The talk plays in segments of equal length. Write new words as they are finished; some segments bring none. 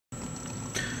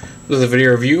This is a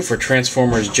video review for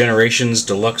Transformers Generations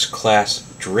Deluxe Class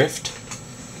Drift.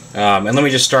 And let me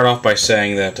just start off by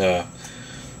saying that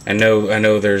I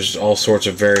know there's all sorts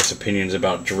of various opinions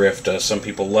about Drift. Some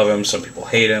people love him, some people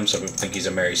hate him, some people think he's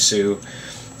a Mary Sue.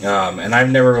 And I've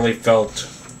never really felt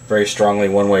very strongly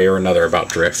one way or another about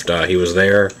Drift. He was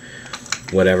there,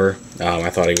 whatever. I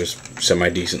thought he was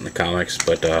semi-decent in the comics,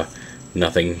 but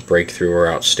nothing breakthrough or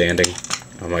outstanding.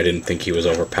 I didn't think he was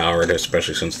overpowered,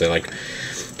 especially since they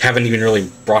haven't even really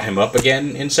brought him up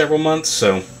again in several months.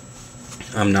 So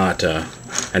I'm not.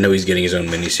 I know he's getting his own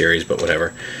miniseries, but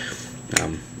whatever.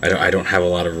 I don't have a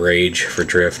lot of rage for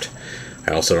Drift.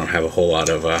 I also don't have a whole lot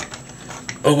of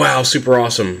oh wow, super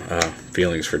awesome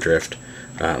feelings for Drift.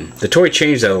 The toy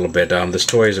changed that a little bit. This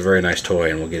toy is a very nice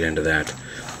toy, and we'll get into that.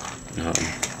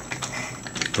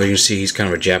 Well, you can see he's kind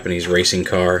of a Japanese racing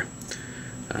car.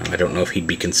 I don't know if he'd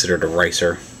be considered a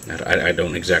racer. I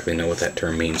don't exactly know what that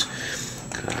term means.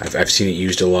 I've seen it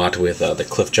used a lot with the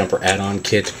Cliff Jumper add-on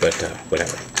kit, but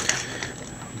whatever.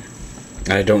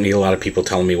 I don't need a lot of people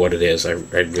telling me what it is. I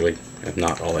really am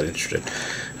not all that interested.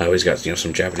 He's got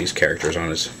some Japanese characters on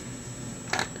his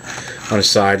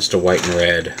side, just a white and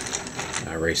red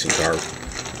racing car.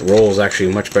 The roll is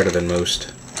actually much better than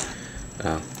most.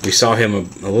 We saw him a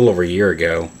little over a year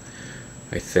ago,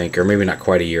 I think, or maybe not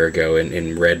quite a year ago,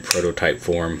 in red prototype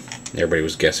form. Everybody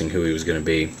was guessing who he was going to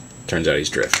be. Turns out he's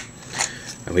Drift.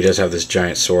 He does have this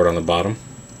giant sword on the bottom,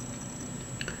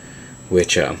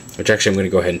 which actually I'm going to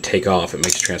go ahead and take off. It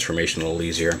makes transformation a little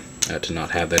easier to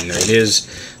not have that in there.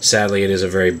 Sadly, it is a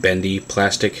very bendy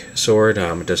plastic sword.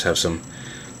 It does have some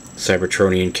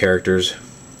Cybertronian characters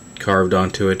carved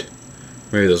onto it.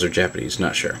 Maybe those are Japanese,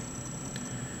 not sure.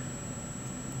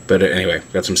 But anyway,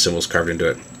 got some symbols carved into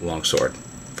it. Long sword,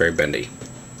 very bendy.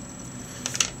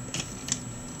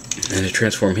 And to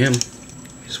transform him,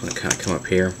 you just want to kind of come up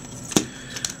here.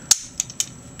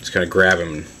 Just kind of grab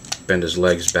him and bend his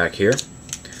legs back here.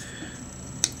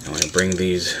 I'm going to bring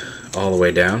these all the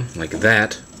way down like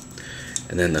that.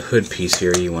 And then the hood piece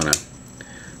here, you want to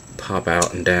pop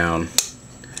out and down.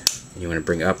 You want to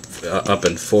bring up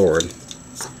and forward,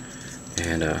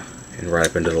 and right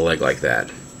up into the leg like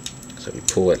that. So you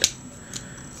pull it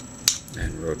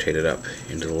and rotate it up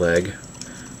into the leg.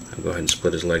 I'll go ahead and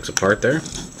split his legs apart there.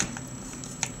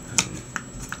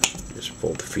 Just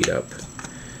fold the feet up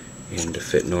in to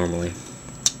fit normally.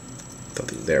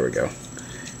 There we go.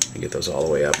 And get those all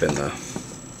the way up into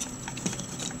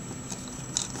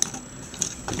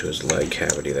his leg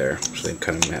cavity there, so they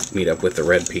kind of meet up with the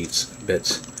red bits,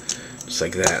 just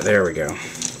like that. There we go.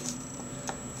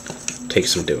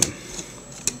 Takes some doing.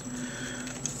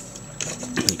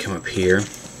 You come up here,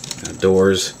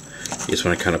 doors, you just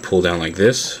want to kind of pull down like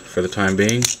this for the time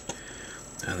being,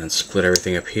 and then split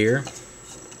everything up here.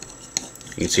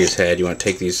 You can see his head. You want to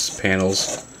take these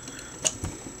panels,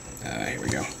 here we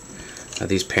go. Now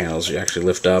these panels you actually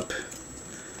lift up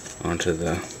onto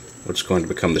what's going to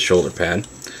become the shoulder pad.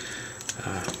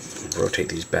 Rotate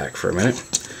these back for a minute.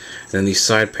 And then these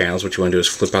side panels, what you want to do is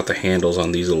flip out the handles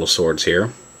on these little swords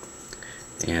here,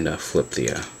 and flip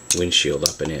the windshield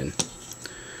up and in.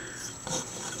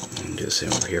 And do the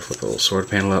same over here. Flip the little sword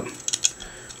panel up,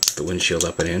 the windshield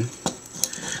up and in.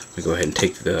 We go ahead and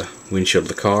take the windshield of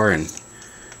the car and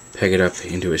peg it up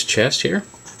into his chest here.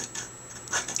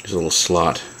 There's a little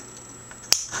slot.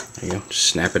 There you go. Just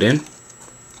snap it in.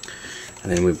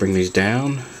 And then we bring these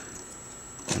down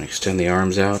and extend the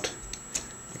arms out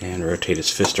and rotate his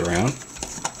fist around.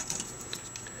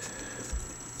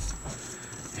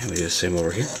 And we do the same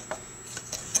over here.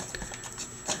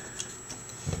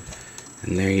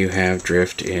 And there you have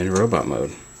Drift in robot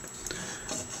mode.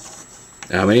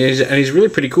 And he's really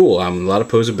pretty cool. A lot of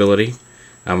posability.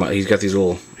 He's got these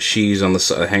little sheaths on the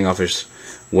side, hang off his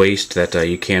waist, that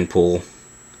you can pull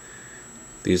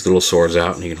these little swords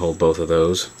out, and you can hold both of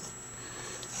those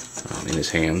in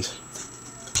his hands,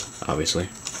 obviously.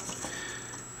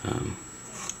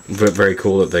 Very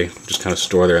cool that they just kind of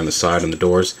store there on the side and the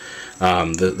doors.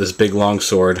 This big long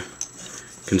sword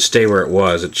can stay where it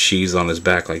was. It sheathes on his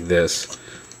back like this.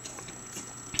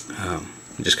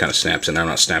 It just kind of snaps in. I'm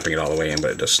not snapping it all the way in,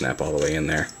 but it does snap all the way in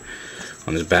there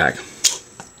on his back.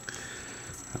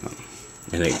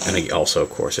 And also, of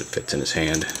course, it fits in his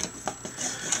hand.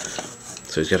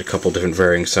 So he's got a couple different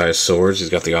varying size swords. He's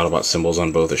got the Autobot symbols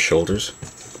on both his shoulders.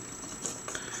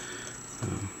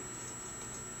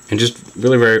 And just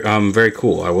really very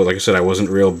cool. Like I said, I wasn't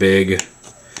real big.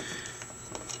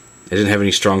 I didn't have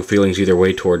any strong feelings either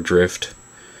way toward Drift.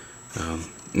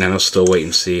 And I'll still wait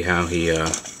and see how he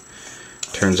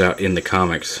turns out in the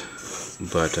comics.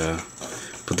 But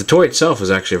the toy itself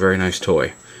is actually a very nice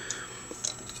toy.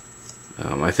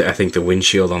 I think the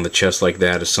windshield on the chest like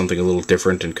that is something a little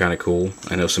different and kind of cool.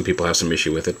 I know some people have some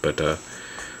issue with it, but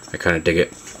I kind of dig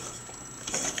it.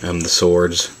 The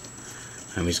swords.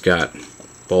 He's got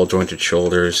ball jointed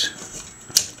shoulders.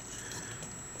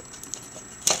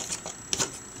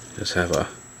 Does have a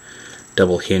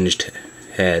double hinged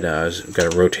head. He's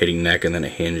got a rotating neck and then a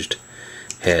hinged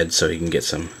head, so he can get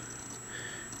some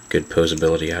good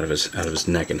posability out of his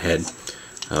neck and head.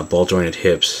 Ball jointed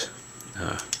hips.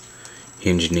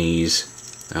 Hinged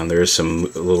knees. There is a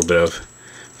little bit of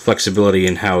flexibility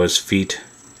in how his feet,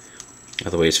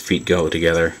 the way his feet go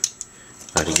together,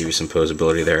 to give you some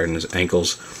posability there, and his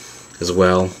ankles as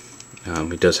well.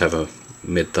 He does have a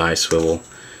mid-thigh swivel.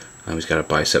 He's got a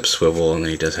bicep swivel, and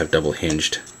then he does have double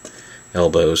hinged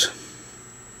elbows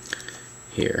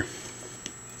here,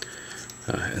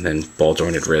 and then ball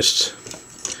jointed wrists.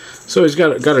 So he's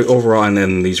got an overall, and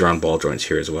then these are on ball joints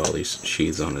here as well. These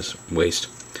sheaths on his waist.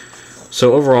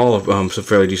 So overall, some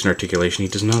fairly decent articulation. He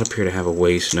does not appear to have a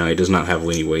waist. No, he does not have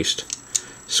any waist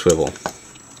swivel.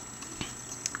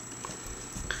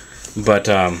 But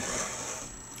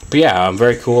yeah,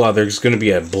 very cool. There's going to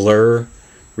be a blur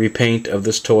repaint of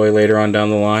this toy later on down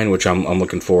the line, which I'm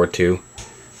looking forward to.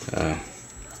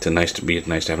 It's nice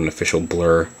to have an official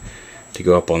blur to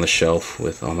go up on the shelf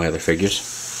with all my other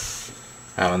figures.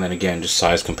 And then again, just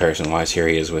size comparison wise, here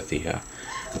he is with the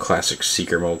classic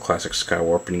Seeker mold, classic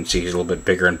Skywarp, and you can see he's a little bit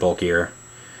bigger and bulkier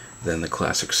than the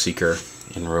classic Seeker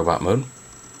in robot mode.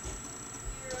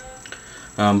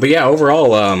 But yeah,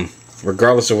 overall,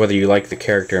 regardless of whether you like the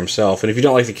character himself, and if you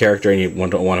don't like the character and you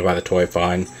don't want to buy the toy,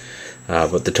 fine.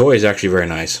 But the toy is actually very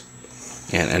nice,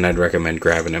 and I'd recommend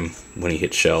grabbing him when he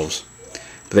hits shelves.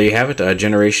 But there you have it,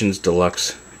 Generations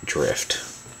Deluxe Drift.